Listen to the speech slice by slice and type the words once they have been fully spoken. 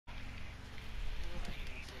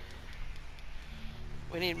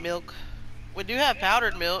We need milk. We do have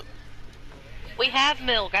powdered milk. We have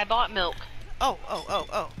milk. I bought milk.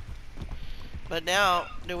 Oh. But now,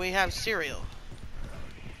 do we have cereal?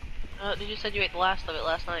 Did you said you ate the last of it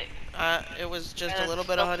last night? It was just a And little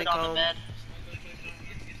bit of stuffed it on the honeycomb. bed.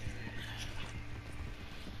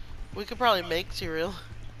 We could probably make cereal.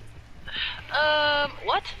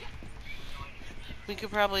 What? We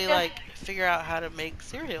could probably, like, figure out how to make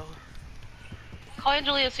cereal. Call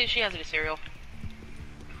Angelina and see if she has any cereal.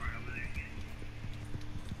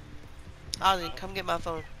 Ozzy, come get my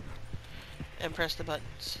phone. And press the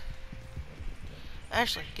buttons.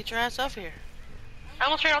 Ashley, get your ass off here. I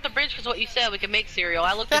almost ran off the bridge because what you said, we could make cereal.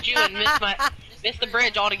 I looked at you and missed the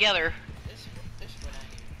bridge altogether.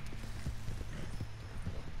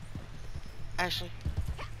 Ashley,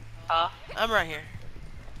 Huh? I'm right here.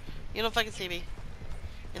 You don't fucking see me.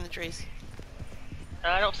 In the trees.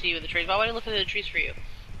 I don't see you in the trees. Why would I look into the trees for you?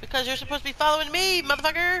 Because you're supposed to be following me,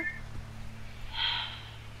 motherfucker!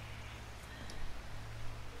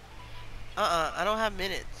 I don't have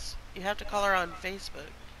minutes. You have to call her on Facebook.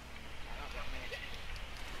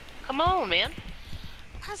 Come on, man.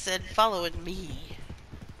 I said following me.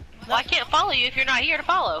 Well, I can't follow you if you're not here to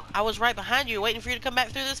follow. I was right behind you waiting for you to come back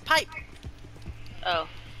through this pipe. Oh.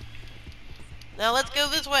 Now let's go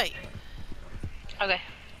this way. Okay.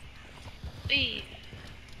 See.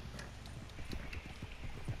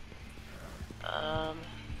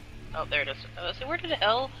 Oh, there it is. So where the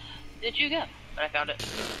hell did you go? But I found it.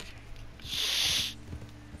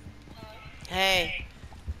 Hey.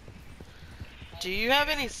 Do you have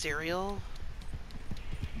any cereal?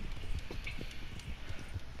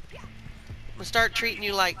 I'm gonna start treating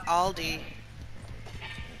you like Aldi.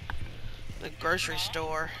 The grocery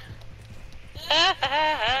store. I'm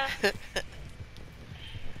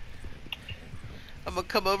gonna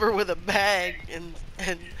come over with a bag and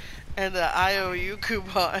an IOU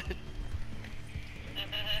coupon.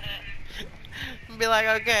 And be like,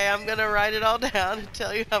 okay, I'm gonna write it all down and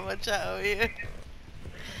tell you how much I owe you.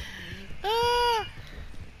 Ah.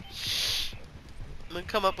 I'm gonna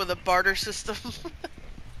come up with a barter system.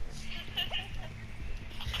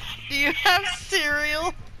 Do you have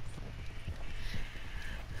cereal?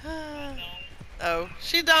 Oh,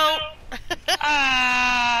 she don't.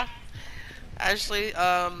 Ashley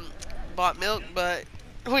bought milk, but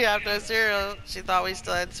we have no cereal. She thought we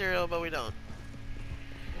still had cereal, but we don't.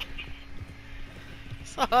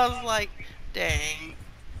 So I was like, dang.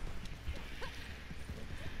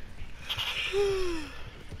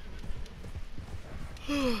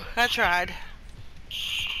 I tried.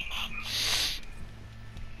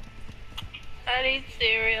 I need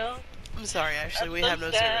cereal. I'm sorry, Ashley, we have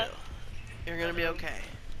no cereal. You're gonna be okay.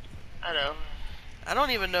 I know. I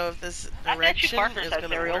don't even know if this I bet you direction Parker's is has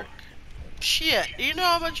gonna cereal. work. Shit, do you know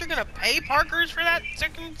how much you're gonna pay Parker's for that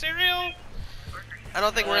second cereal? I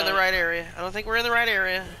don't think we're in the right area. I don't think we're in the right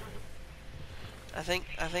area. I think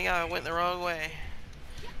I went the wrong way.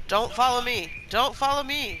 Don't follow me. Don't follow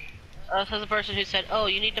me. This is the person who said, "Oh,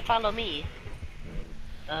 you need to follow me."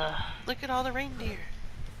 Look at all the reindeer.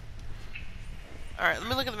 Alright, let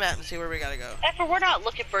me look at the map and see where we gotta go. After we're not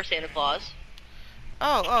looking for Santa Claus.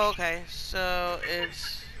 Oh, okay. So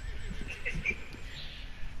it's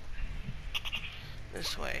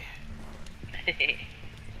this way.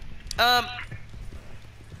 And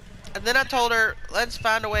then I told her, let's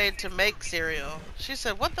find a way to make cereal. She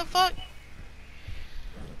said, what the fuck?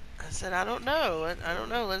 I said, I don't know. I don't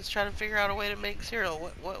know. Let's try to figure out a way to make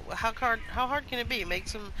cereal. How hard can it be? Make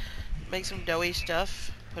some doughy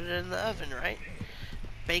stuff, put it in the oven, right?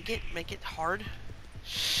 Bake it, make it hard.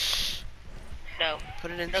 No.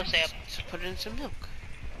 Put it in No, Sam. Put it in some milk.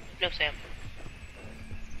 No, Sam.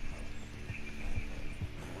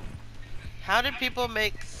 How did people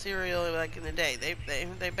make cereal like in the day?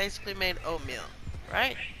 They basically made oatmeal,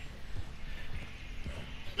 right?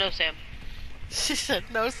 No, Sam. She said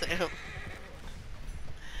no, Sam.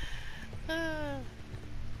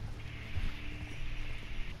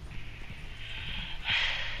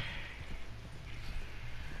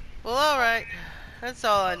 Well, alright. That's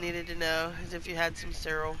all I needed to know, is if you had some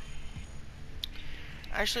cereal.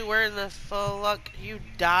 Actually, where in the fuck? You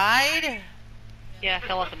died? Yeah, I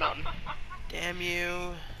fell off the mountain. Damn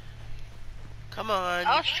you. Come on.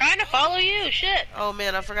 I was trying to follow you, shit. Oh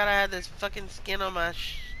man, I forgot I had this fucking skin on my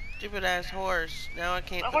stupid ass horse. Now I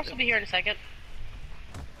can't. My horse will be here in a second.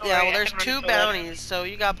 Yeah, well, there's two bounties, so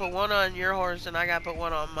you gotta put one on your horse and I gotta put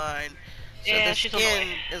one on mine. So Yeah, the she's on the skin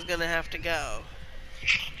way. is gonna have to go.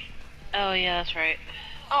 Oh, yeah, that's right.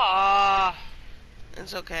 Aww.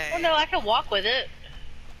 It's okay. Well, no, I can walk with it.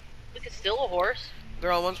 We could steal a horse.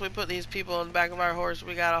 Girl, once we put these people on the back of our horse,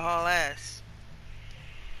 we gotta haul ass.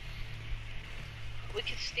 We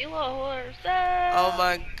can steal a horse. Oh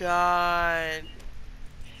my god.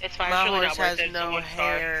 It's fine. My it's really horse not has worth it. It's a no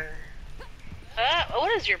 1-star. hair.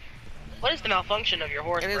 What is the malfunction of your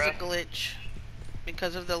horse, It is bro? a glitch.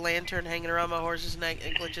 Because of the lantern hanging around my horse's neck,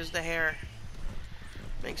 it glitches the hair.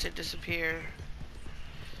 Makes it disappear.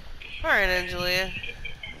 Alright, Angelia.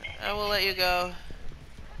 I will let you go.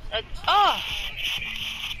 Oh!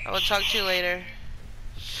 I will talk to you later.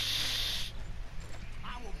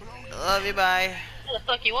 Love you, bye. The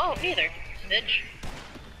fuck you won't either, bitch.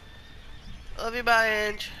 Love you, bye,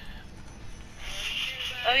 Ange.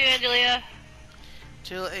 Love you, Angelia.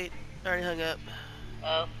 Too late. Already hung up.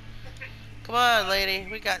 Oh. Come on, lady.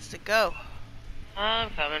 We got to go. I'm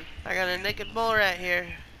coming. I got a naked mole rat here.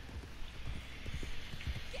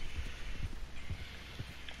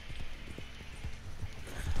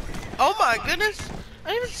 Oh my goodness! I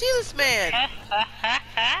didn't even see this man.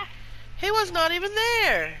 He was not even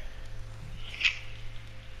there.